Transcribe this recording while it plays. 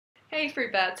Hey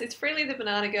Fruit Bats, it's Freely the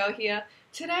Banana Girl here.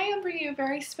 Today I'm bringing you a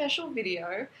very special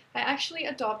video. I actually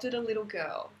adopted a little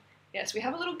girl. Yes, we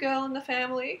have a little girl in the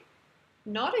family.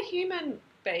 Not a human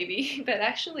baby, but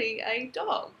actually a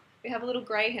dog. We have a little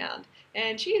greyhound,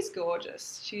 and she is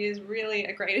gorgeous. She is really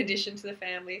a great addition to the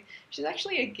family. She's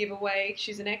actually a giveaway.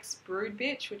 She's an ex-brood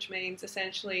bitch, which means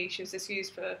essentially she was just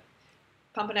used for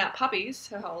pumping out puppies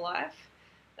her whole life.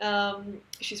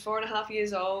 She's 4.5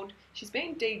 years old. She's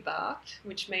been debarked,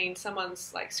 which means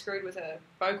someone's like screwed with her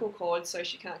vocal cords so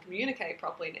she can't communicate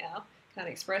properly now, can't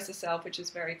express herself, which is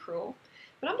very cruel.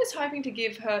 But I'm just hoping to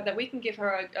give her that we can give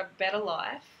her a better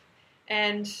life.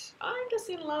 And I'm just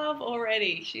in love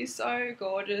already. She's so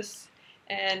gorgeous.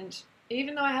 And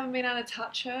even though I haven't been able to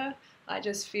touch her, I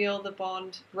just feel the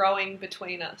bond growing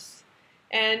between us.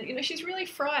 And she's really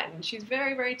frightened. She's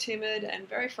very, very timid and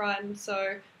very frightened,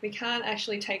 so we can't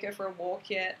actually take her for a walk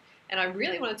yet. And I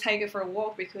really want to take her for a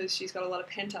walk because she's got a lot of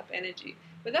pent-up energy.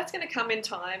 But that's going to come in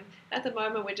time. At the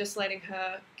moment, we're just letting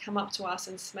her come up to us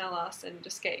and smell us and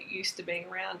just get used to being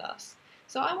around us.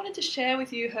 So I wanted to share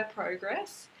with you her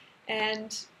progress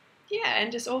and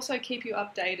and just also keep you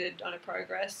updated on her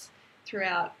progress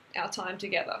throughout our time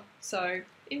together. So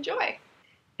enjoy.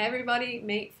 Everybody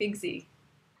meet Figsy.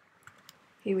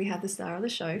 Here we have the star of the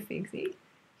show, Figsy.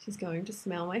 She's going to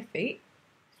smell my feet.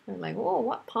 I'm like, oh,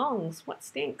 what pongs? What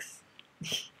stinks?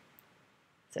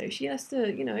 So she has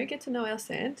to, get to know our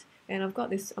scent. And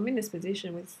I'm in this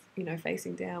position with,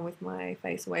 facing down with my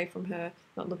face away from her,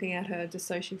 not looking at her, just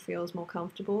so she feels more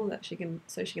comfortable,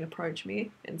 so she can approach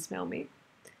me and smell me.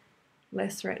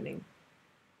 Less threatening.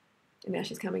 And now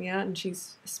she's coming out and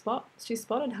she's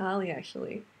spotted Harley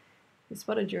actually. She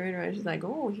spotted during her and she's like,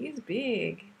 oh, he's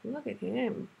big. Look at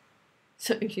him.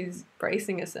 So she's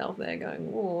bracing herself there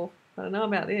going, oh, I don't know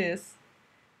about this.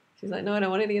 She's like, no, I don't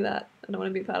want any of that. I don't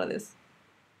want to be part of this.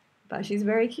 But she's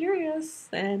very curious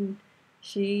and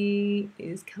she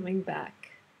is coming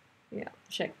back. Yeah,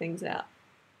 check things out.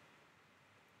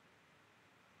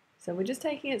 So we're just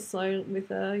taking it slow with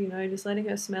her, just letting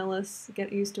her smell us,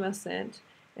 get used to our scent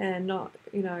and not,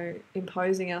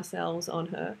 imposing ourselves on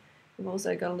her. We've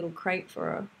also got a little crate for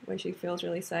her where she feels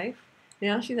really safe.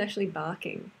 Now she's actually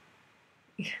barking.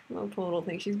 Well, poor little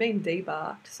thing. She's been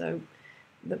debarked, so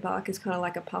the bark is kind of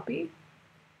like a puppy.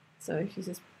 So she's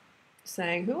just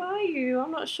saying, who are you?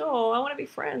 I'm not sure. I want to be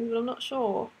friends, but I'm not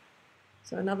sure.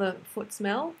 So another foot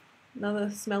smell,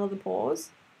 another smell of the paws.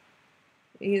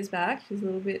 Ears back. She's a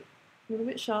little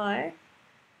bit shy.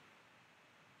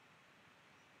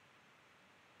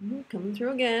 Coming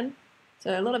through again.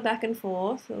 So a lot of back and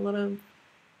forth, a lot of,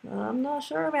 I'm not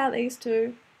sure about these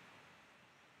two.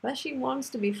 But she wants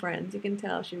to be friends, you can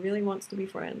tell. She really wants to be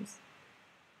friends.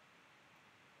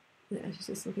 Yeah, she's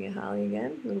just looking at Harley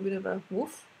again. A little bit of a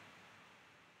woof.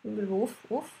 A little bit of a woof,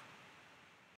 woof.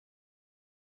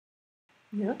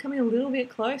 Now coming a little bit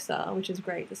closer, which is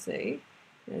great to see.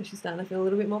 She's starting to feel a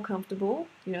little bit more comfortable.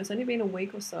 It's only been a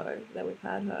week or so that we've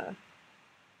had her.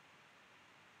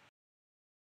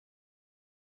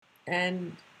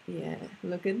 And yeah,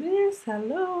 look at this.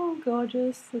 Hello,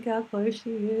 gorgeous. Look how close she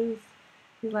is.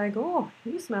 She's like, oh,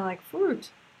 you smell like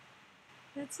fruit.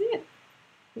 That's it.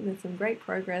 And there's some great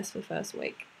progress for first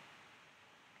week.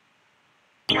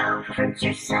 Go fruit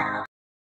yourself.